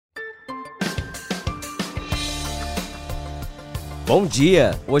Bom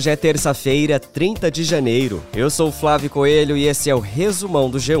dia! Hoje é terça-feira, 30 de janeiro. Eu sou o Flávio Coelho e esse é o resumão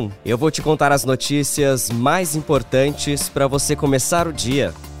do G1. Eu vou te contar as notícias mais importantes para você começar o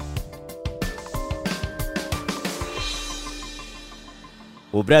dia.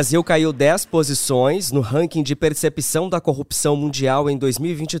 O Brasil caiu 10 posições no ranking de percepção da corrupção mundial em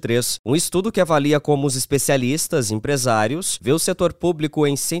 2023. Um estudo que avalia como os especialistas empresários vê o setor público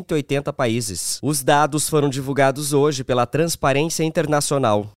em 180 países. Os dados foram divulgados hoje pela Transparência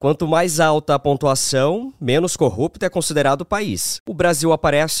Internacional. Quanto mais alta a pontuação, menos corrupto é considerado o país. O Brasil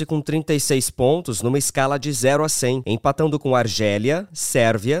aparece com 36 pontos numa escala de 0 a 100, empatando com Argélia,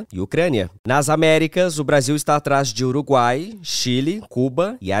 Sérvia e Ucrânia. Nas Américas, o Brasil está atrás de Uruguai, Chile, Cuba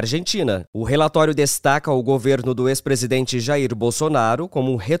e Argentina. O relatório destaca o governo do ex-presidente Jair Bolsonaro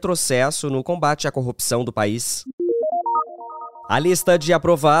como um retrocesso no combate à corrupção do país. A lista de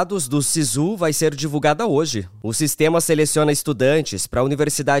aprovados do Sisu vai ser divulgada hoje. O sistema seleciona estudantes para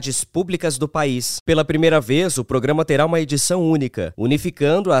universidades públicas do país. Pela primeira vez, o programa terá uma edição única,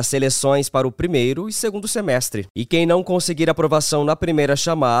 unificando as seleções para o primeiro e segundo semestre. E quem não conseguir aprovação na primeira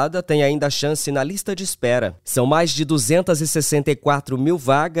chamada tem ainda chance na lista de espera. São mais de 264 mil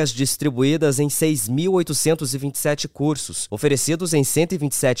vagas distribuídas em 6.827 cursos, oferecidos em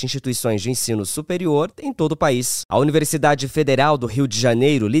 127 instituições de ensino superior em todo o país. A Universidade Federal do Rio de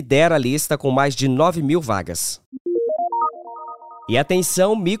Janeiro lidera a lista com mais de 9 mil vagas. E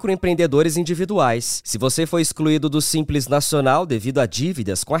atenção, microempreendedores individuais. Se você foi excluído do Simples Nacional devido a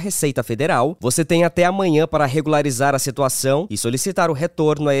dívidas com a Receita Federal, você tem até amanhã para regularizar a situação e solicitar o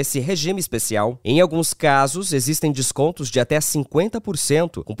retorno a esse regime especial. Em alguns casos, existem descontos de até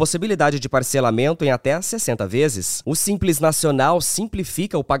 50%, com possibilidade de parcelamento em até 60 vezes. O Simples Nacional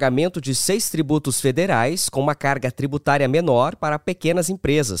simplifica o pagamento de 6 tributos federais com uma carga tributária menor para pequenas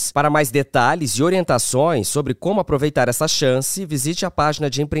empresas. Para mais detalhes e orientações sobre como aproveitar essa chance, visite a página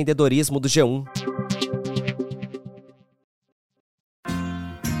de empreendedorismo do G1.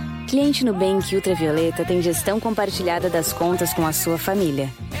 Cliente Nubank Ultravioleta tem gestão compartilhada das contas com a sua família.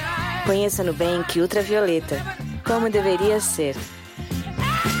 Conheça Nubank Ultravioleta, como deveria ser.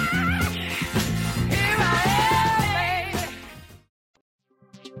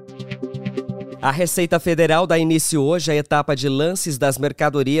 A Receita Federal dá início hoje à etapa de lances das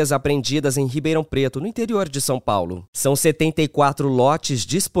mercadorias apreendidas em Ribeirão Preto, no interior de São Paulo. São 74 lotes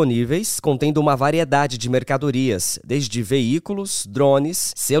disponíveis, contendo uma variedade de mercadorias, desde veículos,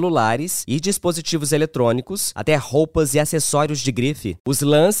 drones, celulares e dispositivos eletrônicos, até roupas e acessórios de grife. Os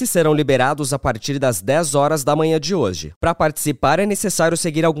lances serão liberados a partir das 10 horas da manhã de hoje. Para participar é necessário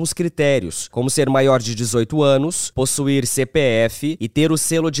seguir alguns critérios, como ser maior de 18 anos, possuir CPF e ter o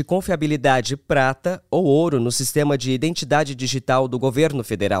selo de confiabilidade prata ou ouro no Sistema de Identidade Digital do Governo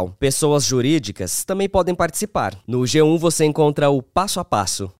Federal. Pessoas jurídicas também podem participar. No G1 você encontra o passo a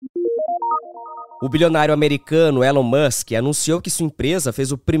passo. O bilionário americano Elon Musk anunciou que sua empresa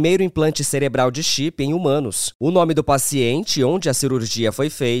fez o primeiro implante cerebral de chip em humanos. O nome do paciente e onde a cirurgia foi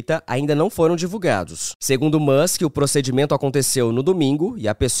feita ainda não foram divulgados. Segundo Musk, o procedimento aconteceu no domingo e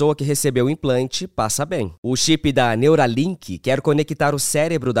a pessoa que recebeu o implante passa bem. O chip da Neuralink quer conectar o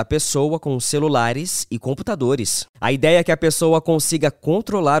cérebro da pessoa com celulares e computadores. A ideia é que a pessoa consiga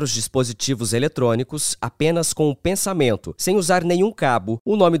controlar os dispositivos eletrônicos apenas com o pensamento, sem usar nenhum cabo.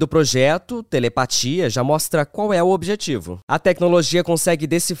 O nome do projeto, telepatia, já mostra qual é o objetivo. A tecnologia consegue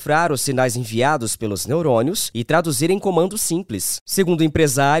decifrar os sinais enviados pelos neurônios e traduzir em comandos simples. Segundo o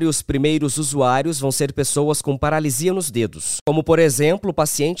empresário, os primeiros usuários vão ser pessoas com paralisia nos dedos, como por exemplo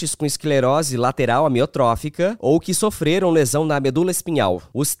pacientes com esclerose lateral amiotrófica ou que sofreram lesão na medula espinhal.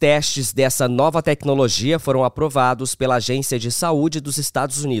 Os testes dessa nova tecnologia foram aprovados pela Agência de Saúde dos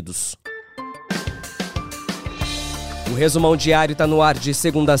Estados Unidos. O resumão diário está no ar de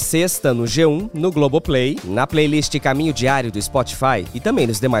segunda a sexta no G1, no Globoplay, na playlist Caminho Diário do Spotify e também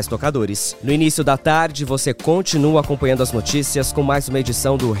nos demais tocadores. No início da tarde, você continua acompanhando as notícias com mais uma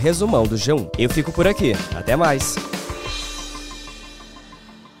edição do Resumão do G1. Eu fico por aqui. Até mais!